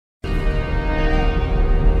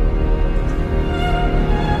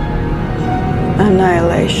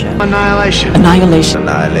Annihilation. Annihilation.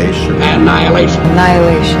 Annihilation. Annihilation. Annihilation.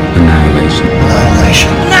 Annihilation. Annihilation.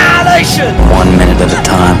 Annihilation. Annihilation! 1 minute at a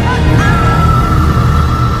time.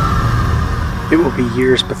 It will be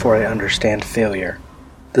years before I understand failure.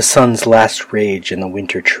 The sun's last rage in the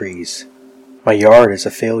winter trees. My yard is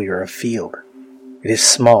a failure of field. It is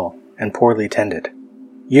small and poorly tended.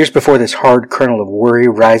 Years before this hard kernel of worry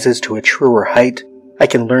rises to a truer height, I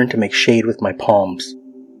can learn to make shade with my palms.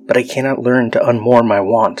 But I cannot learn to unmoor my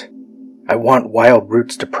want. I want wild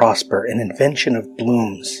roots to prosper, an invention of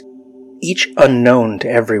blooms, each unknown to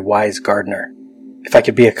every wise gardener. If I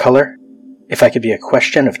could be a color, if I could be a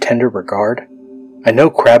question of tender regard, I know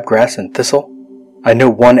crabgrass and thistle. I know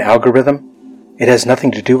one algorithm. It has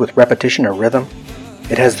nothing to do with repetition or rhythm.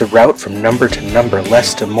 It has the route from number to number,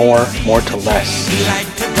 less to more, more to less.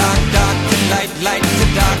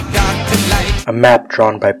 A map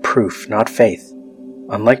drawn by proof, not faith.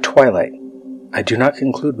 Unlike twilight, I do not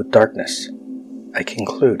conclude with darkness. I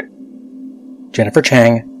conclude. Jennifer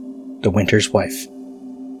Chang, The Winter's Wife.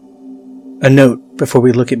 A note before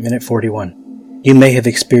we look at minute 41. You may have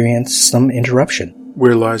experienced some interruption.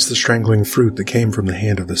 Where lies the strangling fruit that came from the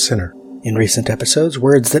hand of the sinner? In recent episodes,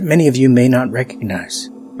 words that many of you may not recognize.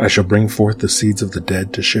 I shall bring forth the seeds of the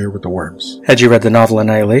dead to share with the worms. Had you read the novel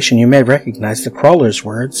Annihilation, you may recognize the crawler's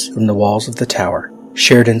words from the walls of the tower,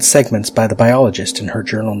 shared in segments by the biologist in her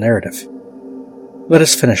journal narrative. Let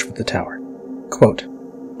us finish with the tower. Quote,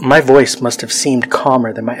 My voice must have seemed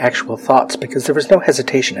calmer than my actual thoughts because there was no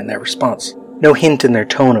hesitation in their response, no hint in their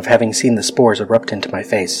tone of having seen the spores erupt into my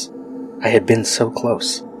face. I had been so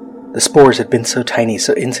close. The spores had been so tiny,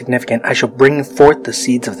 so insignificant. I shall bring forth the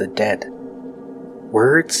seeds of the dead.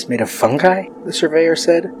 Words made of fungi? The surveyor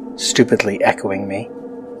said, stupidly echoing me.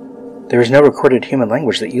 There is no recorded human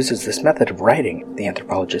language that uses this method of writing, the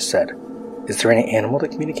anthropologist said. Is there any animal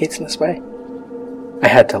that communicates in this way? I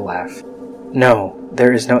had to laugh. No,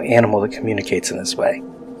 there is no animal that communicates in this way.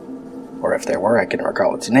 Or if there were, I can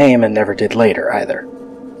recall its name and never did later either.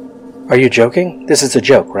 Are you joking? This is a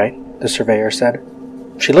joke, right? The surveyor said.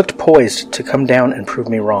 She looked poised to come down and prove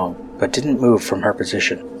me wrong, but didn't move from her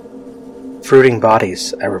position. Fruiting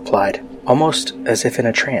bodies, I replied, almost as if in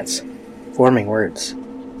a trance, forming words.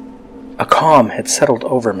 A calm had settled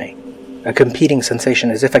over me. A competing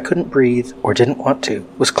sensation as if I couldn't breathe or didn't want to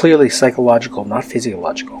was clearly psychological, not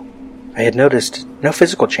physiological. I had noticed no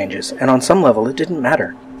physical changes, and on some level it didn't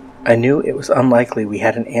matter. I knew it was unlikely we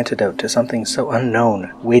had an antidote to something so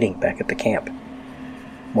unknown waiting back at the camp.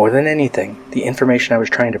 More than anything, the information I was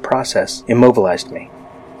trying to process immobilized me.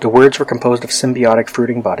 The words were composed of symbiotic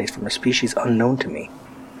fruiting bodies from a species unknown to me.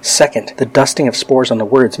 Second, the dusting of spores on the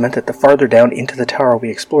words meant that the farther down into the tower we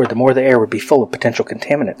explored, the more the air would be full of potential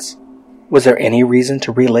contaminants. Was there any reason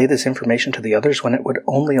to relay this information to the others when it would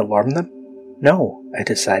only alarm them? No, I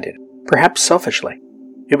decided. Perhaps selfishly.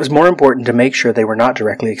 It was more important to make sure they were not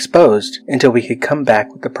directly exposed until we could come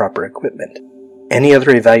back with the proper equipment. Any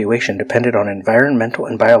other evaluation depended on environmental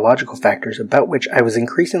and biological factors about which I was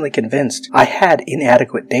increasingly convinced I had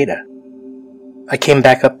inadequate data. I came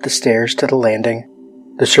back up the stairs to the landing.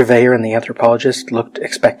 The surveyor and the anthropologist looked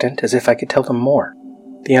expectant, as if I could tell them more.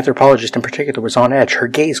 The anthropologist in particular was on edge. Her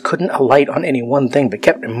gaze couldn't alight on any one thing, but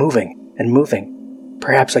kept moving and moving.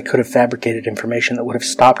 Perhaps I could have fabricated information that would have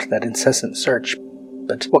stopped that incessant search.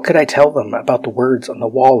 But what could I tell them about the words on the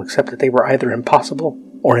wall except that they were either impossible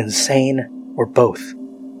or insane or both?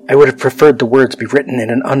 I would have preferred the words be written in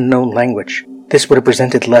an unknown language. This would have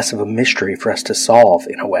presented less of a mystery for us to solve,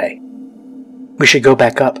 in a way. We should go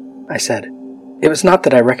back up, I said. It was not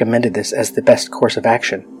that I recommended this as the best course of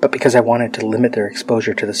action, but because I wanted to limit their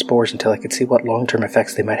exposure to the spores until I could see what long-term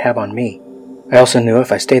effects they might have on me. I also knew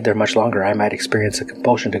if I stayed there much longer I might experience a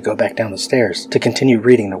compulsion to go back down the stairs, to continue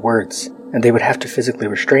reading the words, and they would have to physically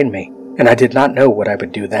restrain me, and I did not know what I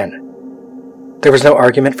would do then. There was no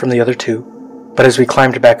argument from the other two, but as we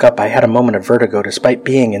climbed back up I had a moment of vertigo despite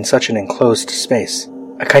being in such an enclosed space,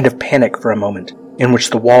 a kind of panic for a moment, in which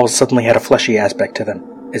the walls suddenly had a fleshy aspect to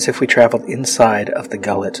them, as if we traveled inside of the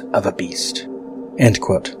gullet of a beast. End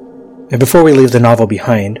quote. And before we leave the novel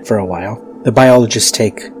behind for a while, the biologist's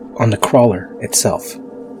take on the crawler itself.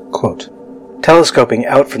 Quote, Telescoping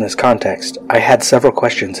out from this context, I had several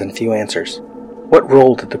questions and few answers. What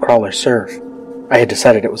role did the crawler serve? I had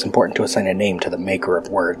decided it was important to assign a name to the maker of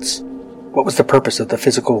words. What was the purpose of the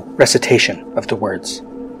physical recitation of the words?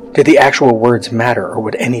 Did the actual words matter, or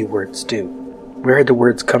would any words do? Where had the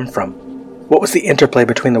words come from? What was the interplay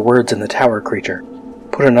between the words and the tower creature?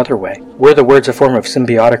 Put another way, were the words a form of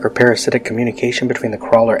symbiotic or parasitic communication between the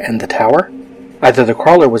crawler and the tower? Either the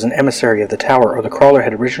crawler was an emissary of the tower, or the crawler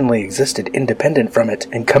had originally existed independent from it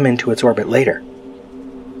and come into its orbit later.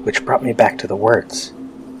 which brought me back to the words.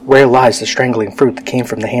 Where lies the strangling fruit that came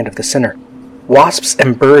from the hand of the sinner? Wasps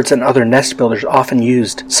and birds and other nest builders often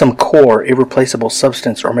used some core, irreplaceable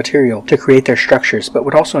substance or material to create their structures, but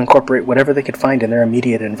would also incorporate whatever they could find in their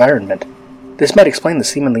immediate environment. This might explain the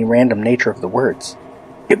seemingly random nature of the words.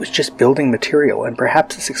 It was just building material, and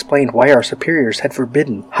perhaps this explained why our superiors had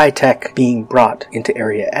forbidden high-tech being brought into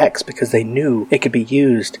Area X, because they knew it could be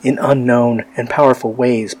used in unknown and powerful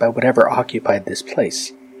ways by whatever occupied this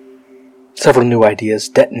place. Several new ideas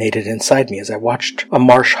detonated inside me as I watched a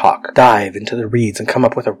marsh hawk dive into the reeds and come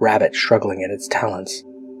up with a rabbit struggling in its talons.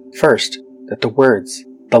 First, that the words,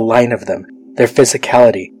 the line of them, their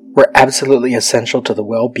physicality, were absolutely essential to the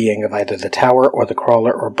well-being of either the tower or the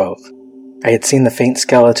crawler or both. I had seen the faint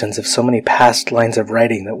skeletons of so many past lines of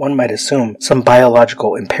writing that one might assume some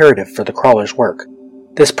biological imperative for the crawler's work.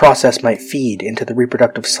 This process might feed into the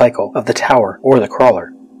reproductive cycle of the tower or the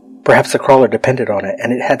crawler. Perhaps the crawler depended on it,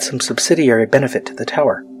 and it had some subsidiary benefit to the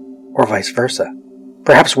tower, or vice versa.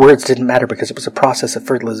 Perhaps words didn't matter because it was a process of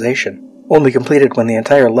fertilization, only completed when the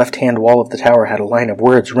entire left-hand wall of the tower had a line of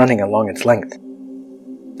words running along its length.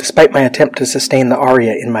 Despite my attempt to sustain the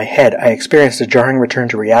aria in my head, I experienced a jarring return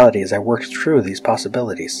to reality as I worked through these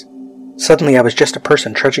possibilities. Suddenly I was just a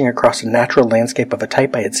person trudging across a natural landscape of a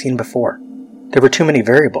type I had seen before. There were too many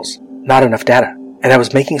variables, not enough data, and I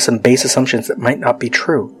was making some base assumptions that might not be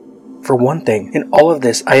true. For one thing, in all of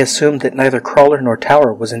this I assumed that neither crawler nor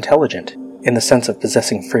tower was intelligent, in the sense of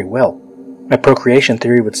possessing free will. My procreation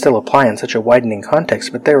theory would still apply in such a widening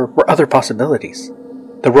context, but there were other possibilities.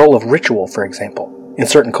 The role of ritual, for example, in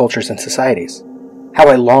certain cultures and societies. How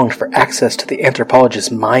I longed for access to the anthropologist's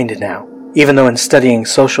mind now, even though in studying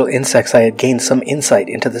social insects I had gained some insight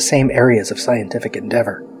into the same areas of scientific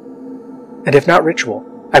endeavor. And if not ritual,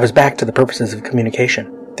 I was back to the purposes of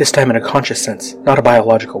communication, this time in a conscious sense, not a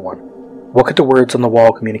biological one. What could the words on the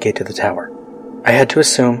wall communicate to the tower? I had to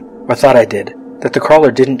assume, or thought I did, that the crawler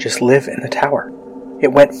didn't just live in the tower.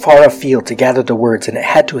 It went far afield to gather the words, and it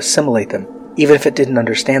had to assimilate them, even if it didn't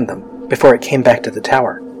understand them, before it came back to the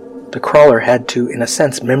tower. The crawler had to, in a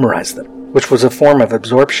sense, memorize them, which was a form of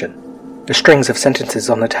absorption. The strings of sentences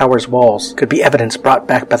on the tower's walls could be evidence brought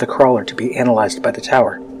back by the crawler to be analyzed by the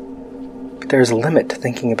tower. But there is a limit to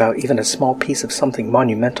thinking about even a small piece of something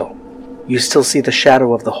monumental. You still see the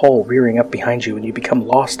shadow of the hole rearing up behind you, and you become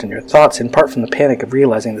lost in your thoughts, in part from the panic of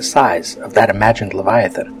realizing the size of that imagined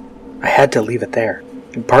Leviathan. I had to leave it there,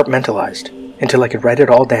 compartmentalized, until I could write it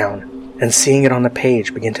all down, and seeing it on the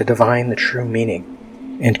page begin to divine the true meaning."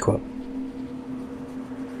 End quote.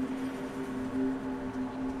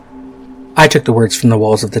 I took the words from the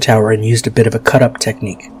walls of the tower and used a bit of a cut-up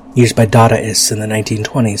technique, used by Dadaists in the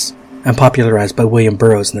 1920s, and popularized by William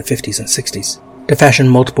Burroughs in the 50s and 60s. To fashion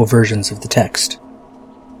multiple versions of the text.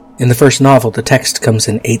 In the first novel, the text comes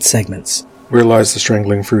in 8 segments. "Where lies the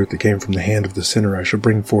strangling fruit that came from the hand of the sinner? I shall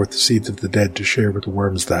bring forth the seeds of the dead to share with the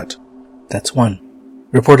worms that..." That's 1.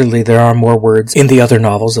 Reportedly, there are more words in the other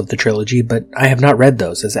novels of the trilogy, but I have not read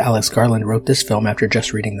those, as Alex Garland wrote this film after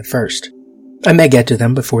just reading the first. I may get to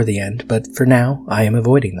them before the end, but for now, I am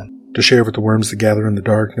avoiding them. "To share with the worms that gather in the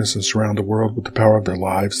darkness and surround the world with the power of their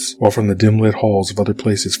lives, while from the dim-lit halls of other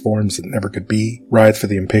places forms that never could be, writhe for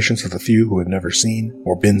the impatience of the few who have never seen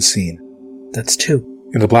or been seen." That's 2.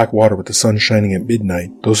 "In the black water with the sun shining at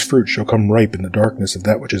midnight, those fruits shall come ripe in the darkness of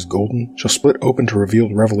that which is golden, shall split open to reveal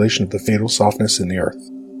the revelation of the fatal softness in the earth."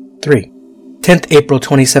 3. 10th April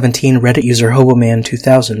 2017, Reddit user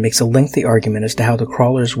HoboMan2000 makes a lengthy argument as to how the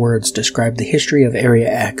crawler's words describe the history of Area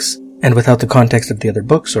X, and without the context of the other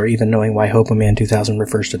books, or even knowing why HoboMan2000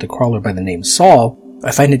 refers to the crawler by the name Saul,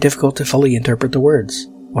 I find it difficult to fully interpret the words,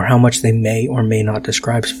 or how much they may or may not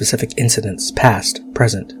describe specific incidents, past,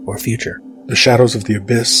 present, or future. "The shadows of the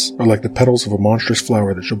abyss are like the petals of a monstrous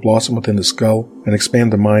flower that shall blossom within the skull and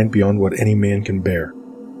expand the mind beyond what any man can bear."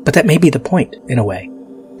 But that may be the point, in a way.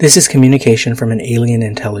 This is communication from an alien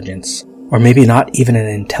intelligence, or maybe not even an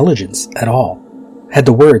intelligence at all. Had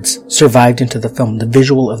the words survived into the film, the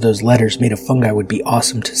visual of those letters made of fungi would be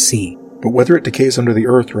awesome to see. "But whether it decays under the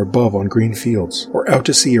earth or above on green fields, or out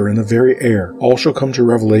to sea or in the very air, all shall come to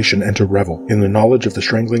revelation and to revel. In the knowledge of the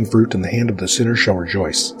strangling fruit in the hand of the sinner shall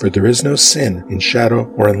rejoice. For there is no sin in shadow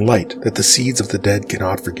or in light that the seeds of the dead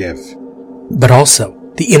cannot forgive." But also,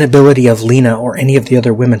 the inability of Lena or any of the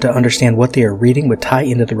other women to understand what they are reading would tie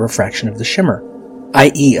into the refraction of the shimmer.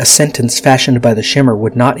 I.e., a sentence fashioned by the shimmer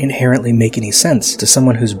would not inherently make any sense to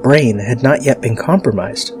someone whose brain had not yet been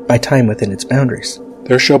compromised by time within its boundaries.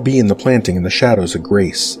 "There shall be in the planting and the shadows a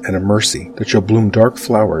grace and a mercy that shall bloom dark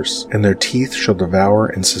flowers, and their teeth shall devour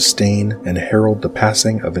and sustain and herald the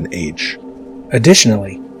passing of an age."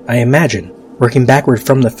 Additionally, I imagine, working backward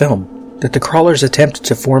from the film, that the crawler's attempt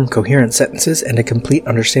to form coherent sentences and a complete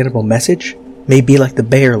understandable message may be like the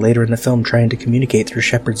bear later in the film trying to communicate through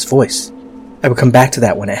Sheppard's voice. I will come back to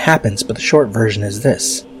that when it happens, but the short version is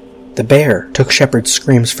this. The bear took Sheppard's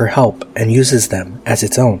screams for help and uses them as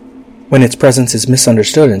its own. When its presence is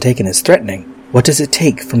misunderstood and taken as threatening, what does it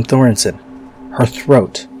take from Thorensen? Her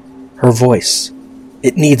throat. Her voice.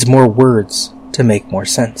 It needs more words to make more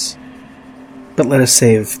sense. But let us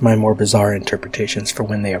save my more bizarre interpretations for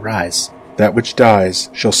when they arise. That which dies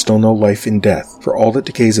shall still know life in death, for all that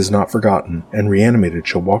decays is not forgotten, and reanimated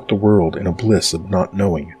shall walk the world in a bliss of not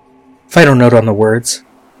knowing. Final note on the words.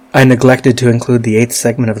 I neglected to include the 8th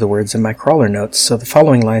segment of the words in my crawler notes, so the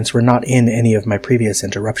following lines were not in any of my previous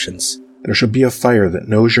interruptions. There shall be a fire that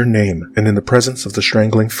knows your name, and in the presence of the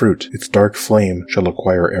strangling fruit, its dark flame shall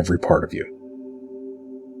acquire every part of you.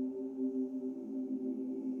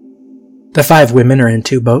 The 5 women are in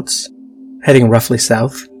 2 boats, heading roughly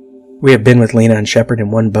south. We have been with Lena and Sheppard in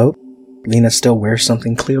one boat. Lena still wears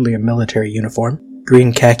something clearly a military uniform.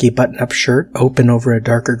 Green khaki button-up shirt open over a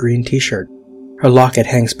darker green t-shirt. Her locket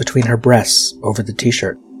hangs between her breasts over the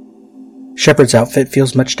t-shirt. Sheppard's outfit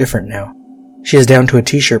feels much different now. She is down to a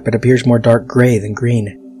t-shirt but appears more dark gray than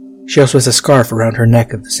green. She also has a scarf around her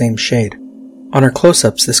neck of the same shade. On her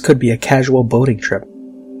close-ups, this could be a casual boating trip.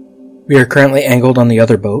 We are currently angled on the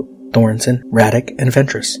other boat, Thorensen, Radek, and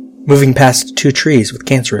Ventress, moving past 2 trees with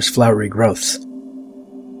cancerous flowery growths.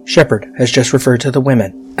 Sheppard has just referred to the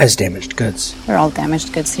women as damaged goods. We're all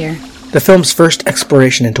damaged goods here. The film's first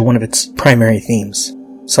exploration into one of its primary themes,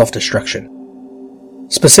 self-destruction.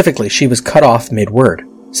 Specifically, she was cut off mid-word,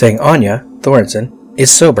 saying Anya, Thorensen, is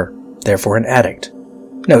sober, therefore an addict.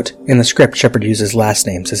 Note, in the script, Sheppard uses last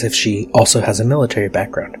names as if she also has a military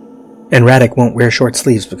background. And Radek won't wear short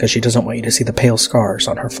sleeves because she doesn't want you to see the pale scars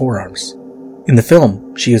on her forearms. In the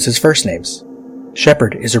film, she uses first names.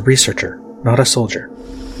 Sheppard is a researcher, not a soldier.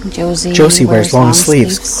 Josie wears long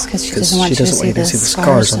sleeves because she doesn't want you to see the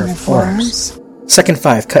scars on her forearms. Second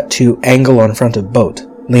 5, cut to angle on front of boat,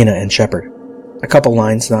 Lena and Sheppard. A couple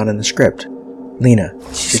lines not in the script. Lena,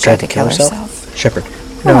 she tried to kill herself? Sheppard,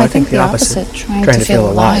 no, I think the opposite. Trying to feel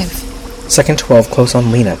alive. Second 12, close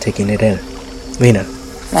on Lena, taking it in. Lena,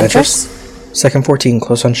 Ventress? Second 14,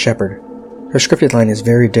 close on Sheppard. Her scripted line is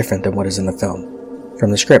very different than what is in the film. From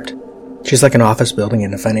the script, she's like an office building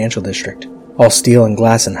in a financial district. All steel and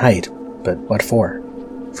glass in height, but what for?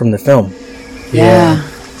 From the film, yeah,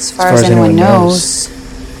 as far as anyone knows.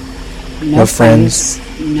 No friends,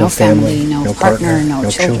 no family, no partner, no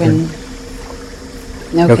children.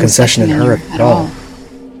 No concession in her at all.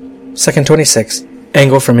 Second 26,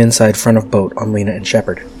 angle from inside front of boat on Lena and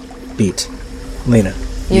Sheppard. Beat. Lena.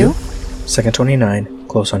 You? Second 29,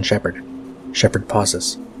 close on Sheppard. Sheppard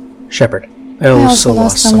pauses. Sheppard, I also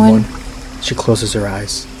lost someone. She closes her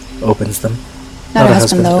eyes, opens them. Not a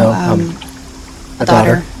husband though, a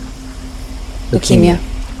daughter. Leukemia.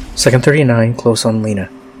 Second 39, close on Lena.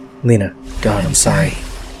 Lena, God, I'm sorry.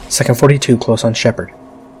 Second 42, close on Sheppard.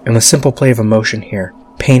 And the simple play of emotion here,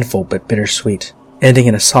 painful but bittersweet, ending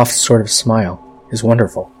in a soft sort of smile, is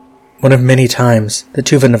wonderful. One of many times that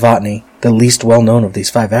Tuva Novotny, the least well-known of these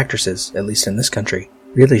 5 actresses, at least in this country,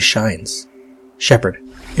 really shines. Sheppard,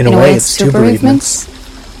 in a way it's 2 bereavements.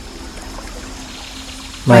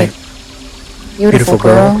 My beautiful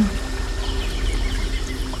girl,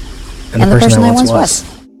 and the person I once was.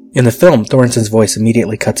 In the film, Thorensen's voice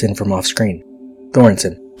immediately cuts in from off-screen.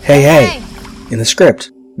 Thorensen, hey! In the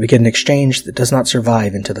script, we get an exchange that does not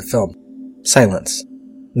survive into the film. Silence.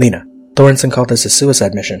 Lena, Thorensen called this a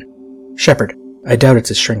suicide mission. Sheppard, I doubt it's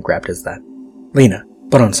as shrink-wrapped as that. Lena,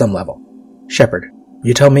 but on some level. Sheppard,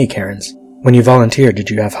 you tell me, Karens. When you volunteered, did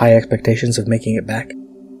you have high expectations of making it back?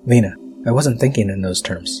 Lena, I wasn't thinking in those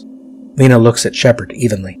terms. Lena looks at Sheppard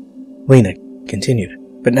evenly. Lena continued,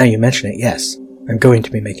 but now you mention it, yes. I'm going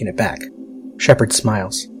to be making it back. Sheppard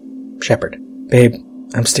smiles. Sheppard, babe,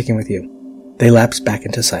 I'm sticking with you. They lapse back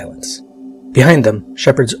into silence. Behind them,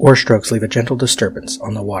 Sheppard's oar strokes leave a gentle disturbance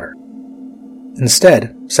on the water.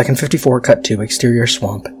 Instead, second 54 cut to exterior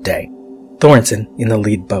swamp, day. Thorensen in the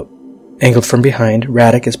lead boat. Angled from behind,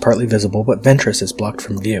 Radek is partly visible, but Ventress is blocked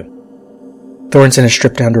from view. Thorensen is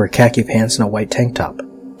stripped down to her khaki pants and a white tank top.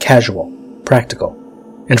 Casual. Practical.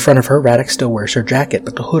 In front of her, Radek still wears her jacket,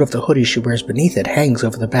 but the hood of the hoodie she wears beneath it hangs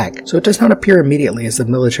over the back, so it does not appear immediately as the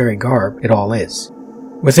military garb it all is.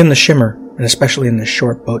 Within the shimmer, and especially in this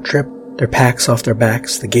short boat trip, their packs off their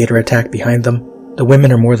backs, the gator attack behind them, the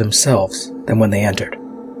women are more themselves than when they entered.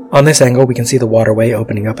 On this angle, we can see the waterway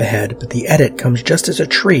opening up ahead, but the edit comes just as a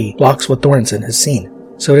tree blocks what Thorensen has seen,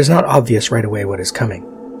 so it is not obvious right away what is coming.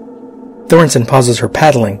 Thornton pauses her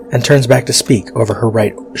paddling and turns back to speak over her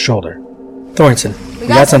right shoulder. Thornton, we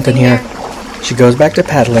got something here. She goes back to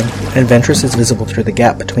paddling, and Ventress is visible through the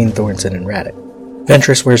gap between Thornton and Radek.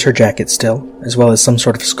 Ventress wears her jacket still, as well as some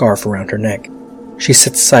sort of scarf around her neck. She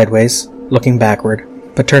sits sideways, looking backward,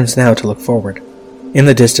 but turns now to look forward. In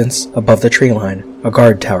the distance, above the tree line, a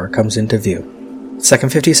guard tower comes into view.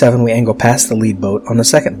 Second 57, we angle past the lead boat on the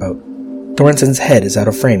second boat. Thornton's head is out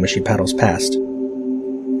of frame as she paddles past.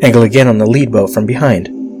 Angle again on the lead boat from behind,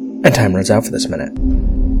 and time runs out for this minute.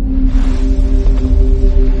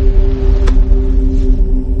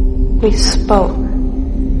 We spoke.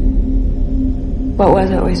 What was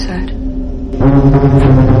it we said?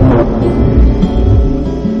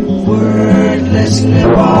 Wordlessly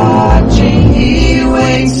watching, he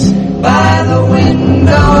waits by the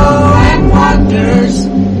window and wonders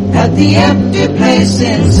at the empty place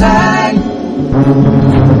inside.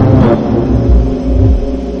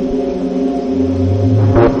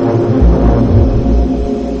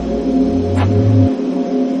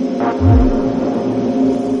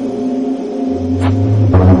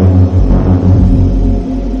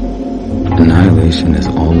 Annihilation is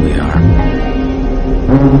all we are.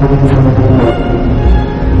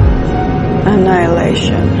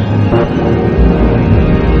 Annihilation.